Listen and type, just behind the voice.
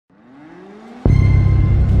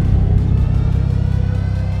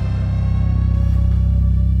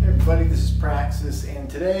axis, and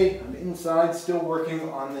today I'm inside still working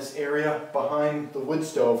on this area behind the wood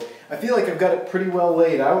stove. I feel like I've got it pretty well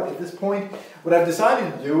laid out at this point. What I've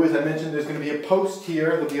decided to do is, I mentioned there's going to be a post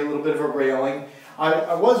here, there'll be a little bit of a railing.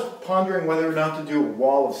 I was pondering whether or not to do a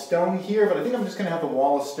wall of stone here, but I think I'm just going to have the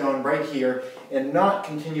wall of stone right here and not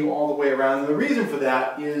continue all the way around. And the reason for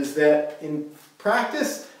that is that in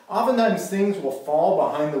practice, oftentimes things will fall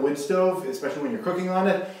behind the wood stove, especially when you're cooking on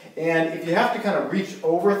it. And if you have to kind of reach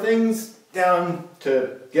over things down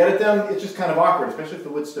to get at them, it's just kind of awkward, especially if the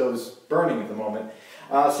wood stove's burning at the moment.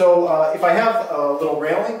 If I have a little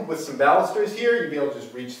railing with some balusters here, you'd be able to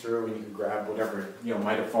just reach through and you can grab whatever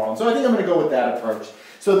might have fallen. So I think I'm going to go with that approach.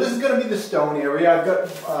 So this is going to be the stone area. I've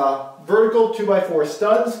got vertical 2x4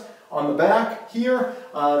 studs on the back here.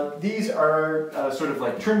 These are sort of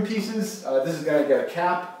like trim pieces. This is going to get a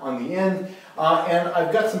cap on the end. And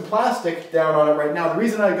I've got some plastic down on it right now. The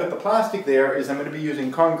reason I got the plastic there is I'm going to be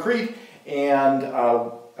using concrete and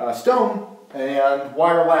stone and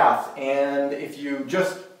wire lath. And if you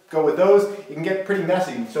just go with those, it can get pretty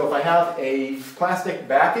messy. So if I have a plastic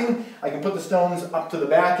backing, I can put the stones up to the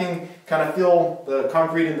backing, kind of fill the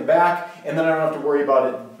concrete in the back, and then I don't have to worry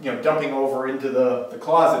about it dumping over into the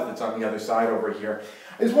closet that's on the other side over here.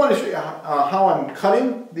 I just want to show you how I'm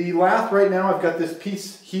cutting the lath right now. I've got this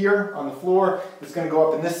piece here on the floor that's going to go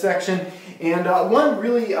up in this section. And one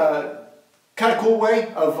really kind of cool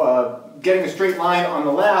way of getting a straight line on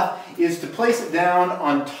the lath is to place it down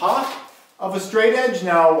on top of a straight edge.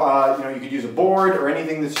 Now, you could use a board or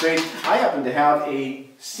anything that's straight. I happen to have a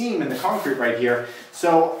seam in the concrete right here.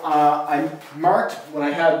 So I marked, when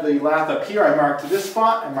I had the lath up here, I marked this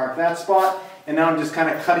spot, I marked that spot, and now I'm just kind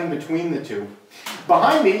of cutting between the two.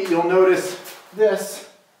 Behind me, you'll notice this,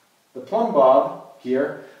 the plumb bob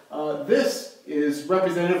here. This is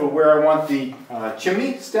representative of where I want the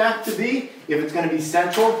chimney stack to be. If it's going to be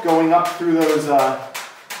central, going up through those,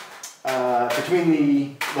 between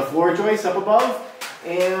the floor joists up above.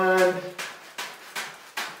 And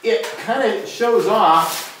it kind of shows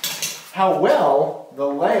off how well the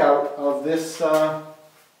layout of this air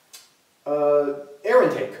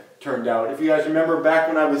intake turned out. If you guys remember back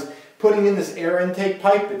when I was putting in this air intake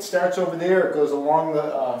pipe, it starts over there, it goes along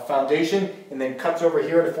the foundation, and then cuts over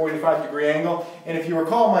here at a 45-degree angle. And if you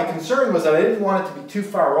recall, my concern was that I didn't want it to be too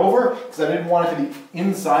far over, because I didn't want it to be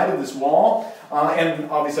inside of this wall. And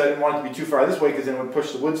obviously I didn't want it to be too far this way, because then it would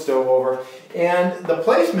push the wood stove over. And the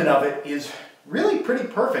placement of it is really pretty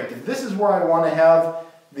perfect. If this is where I want to have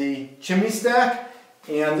the chimney stack,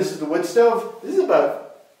 and this is the wood stove, this is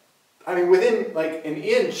about, within like an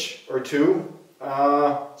inch or two,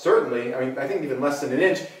 certainly, I think even less than an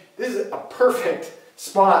inch. This is a perfect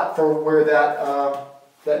spot for where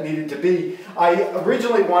that needed to be. I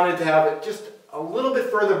originally wanted to have it just a little bit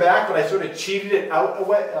further back, but I sort of cheated it out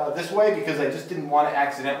this way because I just didn't want to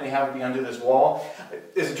accidentally have it be under this wall.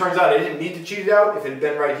 As it turns out, I didn't need to cheat it out. If it had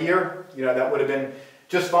been right here, that would have been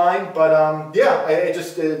just fine. But yeah,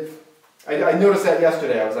 I noticed that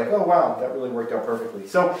yesterday. I was like, oh wow, that really worked out perfectly.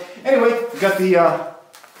 So anyway, we've got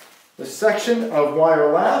the section of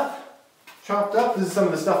wire lath chopped up. This is some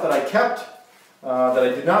of the stuff that I kept, that I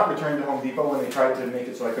did not return to Home Depot when they tried to make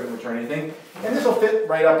it so I couldn't return anything. And this will fit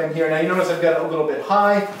right up in here. Now you notice I've got it a little bit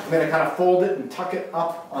high. I'm going to kind of fold it and tuck it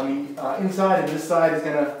up on the inside, and this side is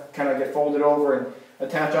going to kind of get folded over and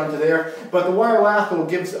attach onto there. But the wire lath will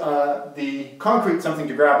give the concrete something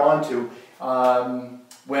to grab onto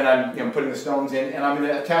when I'm putting the stones in. And I'm going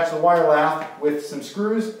to attach the wire lath with some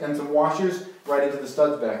screws and some washers right into the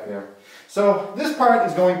studs back there. So this part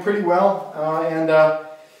is going pretty well, and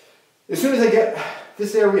as soon as I get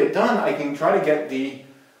this area done, I can try to get the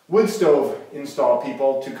wood stove install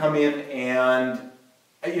people to come in, and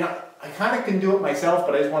I kind of can do it myself,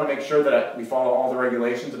 but I just want to make sure that we follow all the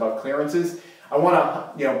regulations about clearances. I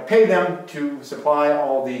want to pay them to supply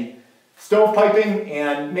all the stove piping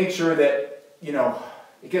and make sure that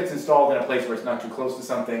it gets installed in a place where it's not too close to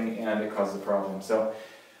something and it causes a problem. So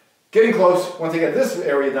getting close. Once I get this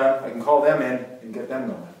area done, I can call them in and get them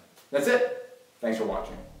going. That's it. Thanks for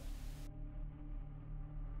watching.